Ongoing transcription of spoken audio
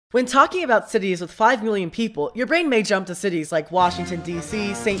When talking about cities with 5 million people, your brain may jump to cities like Washington,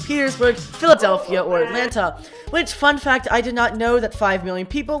 D.C., St. Petersburg, Philadelphia, or Atlanta. Which, fun fact, I did not know that 5 million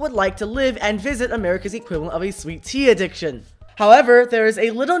people would like to live and visit America's equivalent of a sweet tea addiction. However, there is a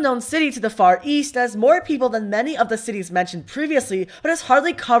little-known city to the far east that has more people than many of the cities mentioned previously, but is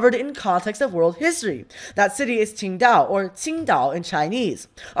hardly covered in context of world history. That city is Qingdao, or Qingdao in Chinese.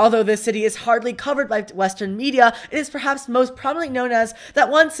 Although this city is hardly covered by Western media, it is perhaps most prominently known as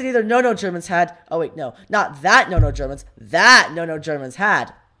that one city the no-no Germans had. Oh wait, no, not that no-no Germans, that no-no Germans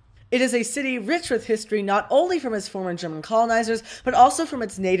had. It is a city rich with history not only from its former German colonizers, but also from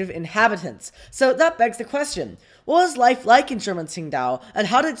its native inhabitants. So that begs the question, what was life like in German Qingdao, and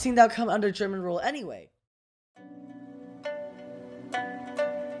how did Qingdao come under German rule anyway?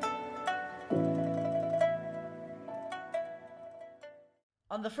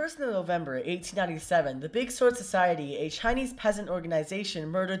 On the 1st of November 1897, the Big Sword Society, a Chinese peasant organization,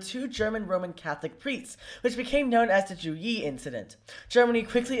 murdered 2 German Roman Catholic priests, which became known as the Juyi incident. Germany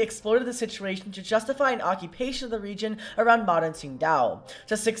quickly exploited the situation to justify an occupation of the region around modern Qingdao.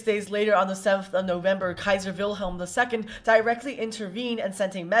 Just 6 days later, on the 7th of November, Kaiser Wilhelm II directly intervened and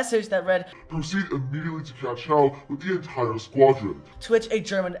sent a message that read, "Proceed immediately to Qingdao with the entire squadron." To which a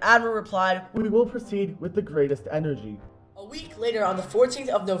German admiral replied, "We will proceed with the greatest energy." A week later, on the 14th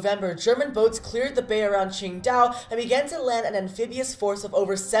of November, German boats cleared the bay around Qingdao and began to land an amphibious force of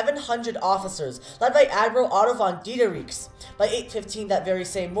over 700 officers, led by Admiral Otto von Diederichs. By 8:15 that very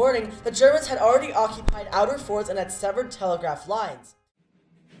same morning, the Germans had already occupied outer forts and had severed telegraph lines.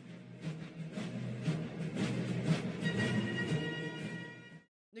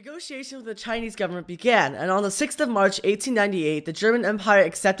 Negotiations with the Chinese government began, and on the 6th of March 1898, the German Empire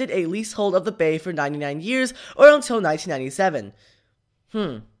accepted a leasehold of the bay for 99 years, or until 1997.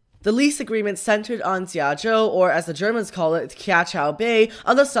 The lease agreement centered on Jiazhou, or as the Germans call it, Qiachao Bay,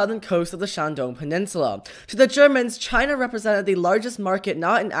 on the southern coast of the Shandong Peninsula. To the Germans, China represented the largest market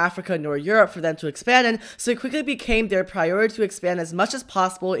not in Africa nor Europe for them to expand in, so it quickly became their priority to expand as much as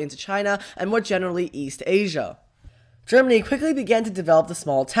possible into China and more generally East Asia. Germany quickly began to develop the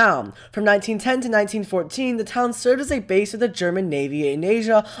small town. From 1910 to 1914, the town served as a base for the German Navy in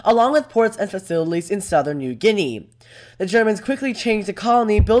Asia, along with ports and facilities in southern New Guinea. The Germans quickly changed the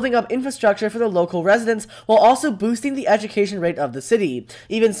colony, building up infrastructure for the local residents, while also boosting the education rate of the city.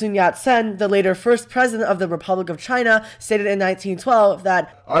 Even Sun Yat-sen, the later first president of the Republic of China, stated in 1912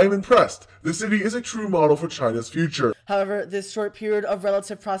 that, "I am impressed. The city is a true model for China's future." However, this short period of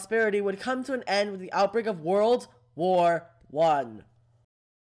relative prosperity would come to an end with the outbreak of World War I.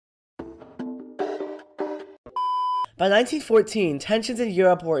 By 1914, tensions in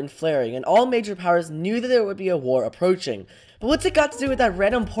Europe were flaring, and all major powers knew that there would be a war approaching. But what's it got to do with that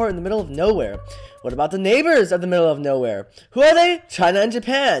random port in the middle of nowhere? What about the neighbors of the middle of nowhere? Who are they? China and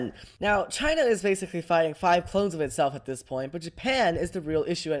Japan. Now, China is basically fighting 5 clones of itself at this point, but Japan is the real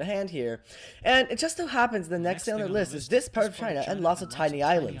issue at hand here. And it just so happens the next thing on the list is this part of China and lots of tiny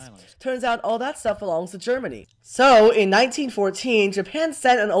islands. Turns out all that stuff belongs to Germany. So, in 1914, Japan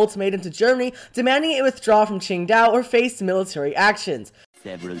sent an ultimatum to Germany demanding it withdraw from Qingdao or face military actions.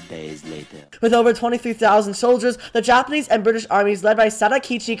 Several days later. With over 23,000 soldiers, the Japanese and British armies led by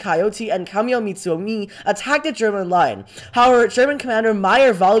Sadakichi Kaiyote and Kamio Mitsuomi attacked the German line. However, German commander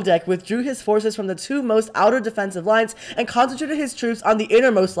Meyer Waldeck withdrew his forces from the 2 most outer defensive lines and concentrated his troops on the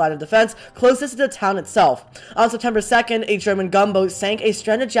innermost line of defense, closest to the town itself. On September 2nd, a German gunboat sank a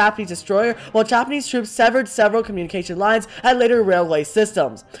stranded Japanese destroyer, while Japanese troops severed several communication lines and later railway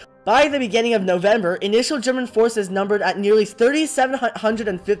systems. By the beginning of November, initial German forces numbered at nearly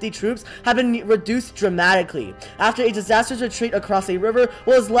 3,750 troops had been reduced dramatically. After a disastrous retreat across a river,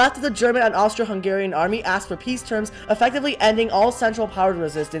 what was left of the German and Austro-Hungarian army asked for peace terms, effectively ending all central powered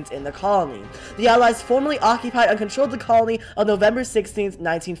resistance in the colony. The Allies formally occupied and controlled the colony on November 16,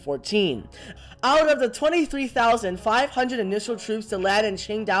 1914. Out of the 23,500 initial troops to land in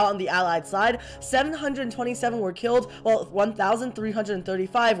Qingdao on the Allied side, 727 were killed, while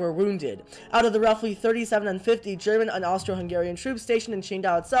 1,335 were wounded. Out of the roughly 3,750 German and Austro-Hungarian troops stationed in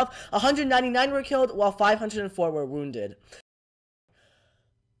Qingdao itself, 199 were killed, while 504 were wounded.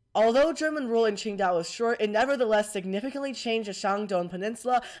 Although German rule in Qingdao was short, it nevertheless significantly changed the Shandong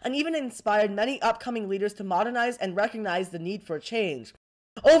Peninsula and even inspired many upcoming leaders to modernize and recognize the need for change.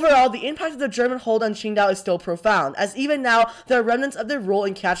 Overall, the impact of the German hold on Qingdao is still profound, as even now, there are remnants of their rule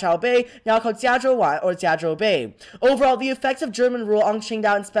in Qiachao Bay, now called Jiazhou or Jiazhou Bay. Overall, the effects of German rule on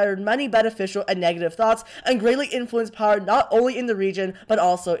Qingdao inspired many beneficial and negative thoughts, and greatly influenced power not only in the region, but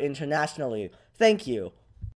also internationally. Thank you.